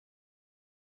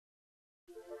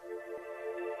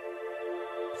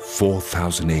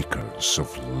4,000 acres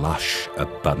of lush,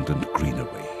 abundant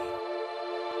greenery.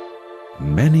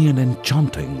 Many an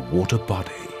enchanting water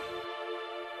body.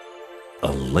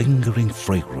 A lingering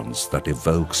fragrance that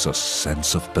evokes a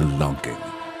sense of belonging.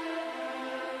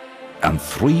 And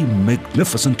 3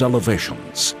 magnificent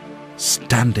elevations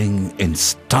standing in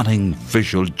stunning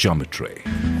visual geometry.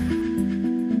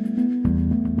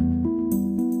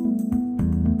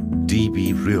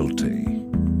 DB Realty,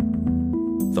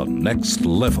 the next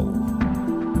level,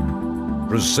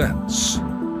 presents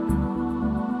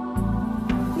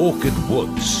Orchid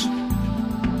Woods.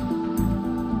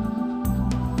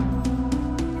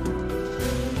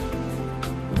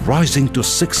 Rising to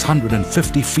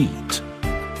 650 feet,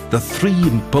 the 3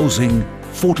 imposing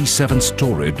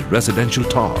 47-storied residential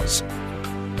towers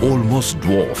almost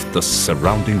dwarf the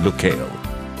surrounding locale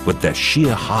with their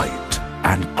sheer height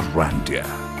and grandeur.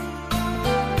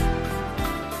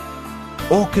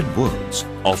 Orchid Woods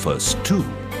offers 2,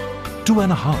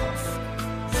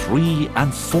 2.5, 3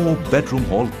 and 4 bedroom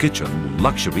hall kitchen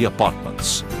luxury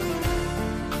apartments,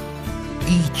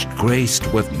 each graced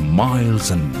with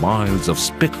miles and miles of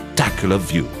spectacular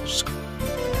views.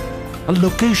 A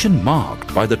location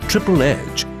marked by the triple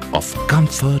edge of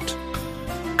comfort,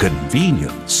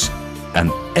 convenience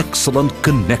and excellent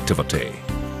connectivity.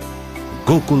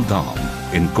 Gokuldam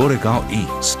in Goregaon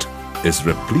East is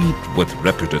replete with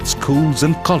reputed schools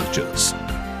and colleges,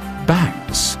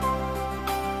 banks,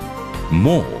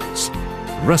 malls,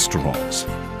 restaurants,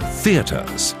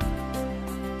 theatres,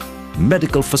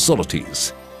 medical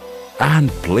facilities and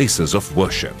places of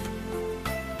worship.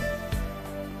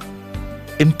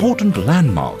 Important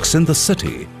landmarks in the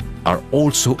city are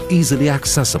also easily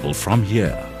accessible from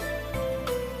here.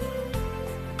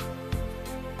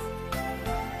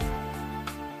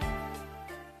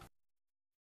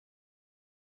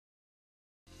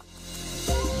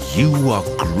 You are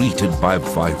greeted by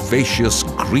vivacious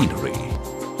greenery,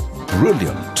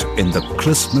 brilliant in the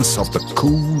crispness of the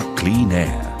cool, clean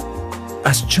air,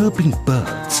 as chirping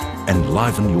birds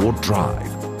enliven your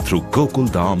drive through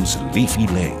Gokuldam's leafy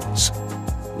lanes,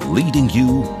 leading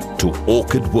you to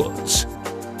Orchid Woods,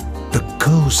 the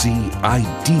cozy,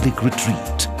 idyllic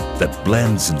retreat that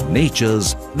blends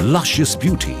nature's luscious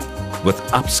beauty with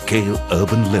upscale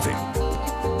urban living.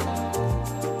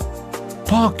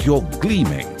 Park your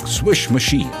gleaming swish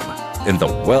machine in the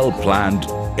well-planned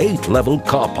 8-level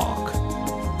car park,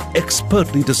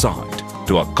 expertly designed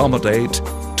to accommodate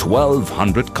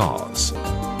 1,200 cars.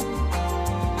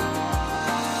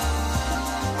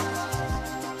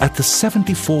 At the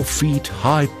 74 feet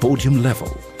high podium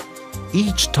level,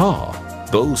 each tower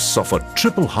boasts of a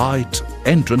triple height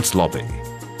entrance lobby,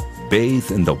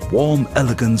 bathed in the warm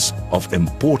elegance of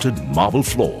imported marble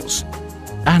floors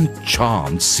and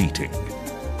charmed seating.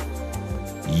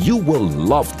 You will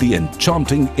love the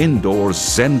enchanting indoor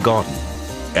Zen garden,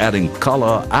 adding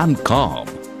color and calm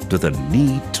to the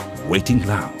neat waiting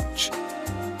lounge.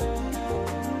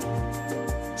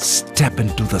 Step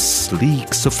into the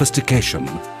sleek sophistication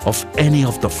of any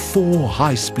of the 4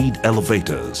 high-speed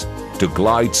elevators to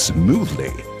glide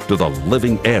smoothly to the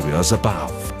living areas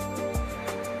above.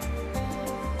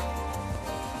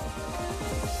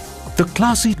 The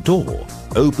classy door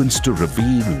opens to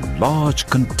reveal large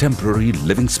contemporary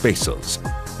living spaces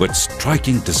with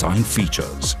striking design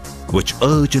features which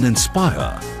urge and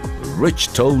inspire rich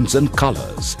tones and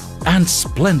colors and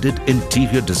splendid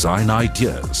interior design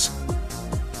ideas.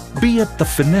 Be it the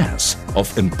finesse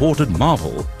of imported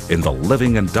marble in the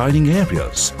living and dining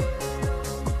areas,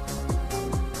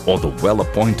 or the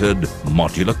well-appointed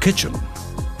modular kitchen,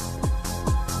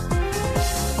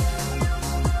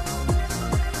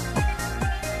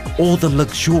 or the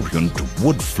luxuriant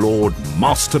wood-floored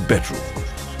master bedroom.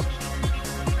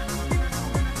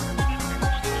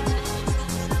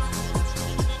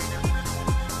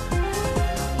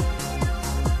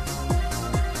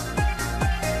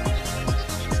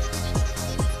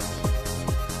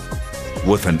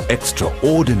 With an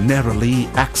extraordinarily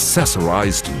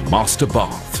accessorized master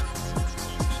bath.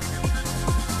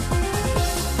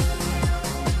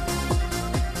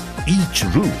 Each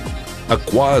room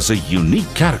acquires a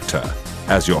unique character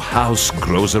as your house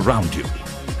grows around you,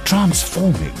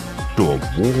 transforming to a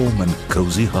warm and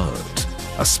cozy heart,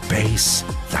 a space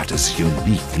that is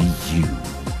uniquely you.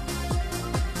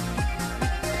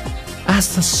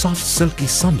 As the soft silky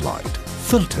sunlight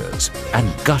filters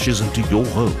and gushes into your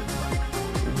home,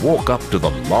 walk up to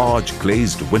the large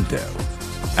glazed window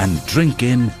and drink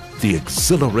in the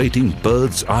exhilarating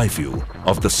bird's eye view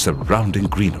of the surrounding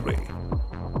greenery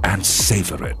and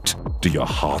savor it to your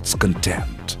heart's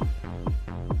content.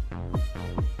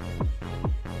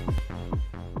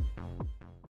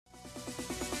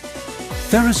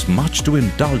 There is much to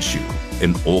indulge you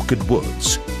in Orchid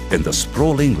Woods, in the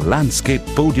sprawling landscape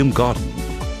podium garden,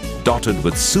 dotted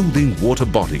with soothing water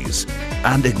bodies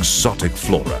and exotic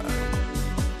flora.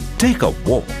 Take a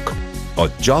walk or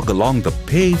jog along the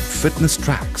paved fitness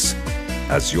tracks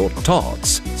as your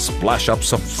thoughts splash up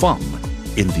some fun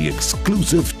in the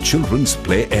exclusive children's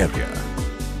play area.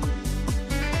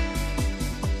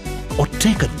 Or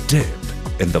take a dip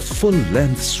in the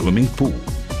full-length swimming pool,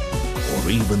 or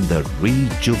even the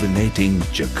rejuvenating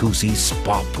jacuzzi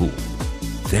spa pool.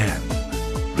 Then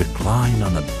recline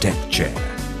on a deck chair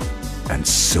and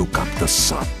soak up the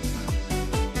sun.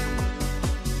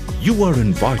 You are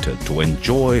invited to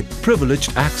enjoy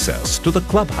privileged access to the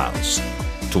clubhouse,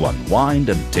 to unwind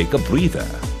and take a breather,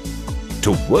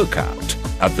 to work out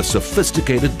at the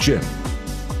sophisticated gym,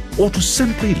 or to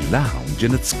simply lounge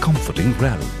in its comforting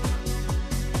realm.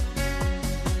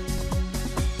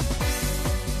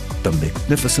 The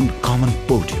magnificent common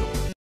podium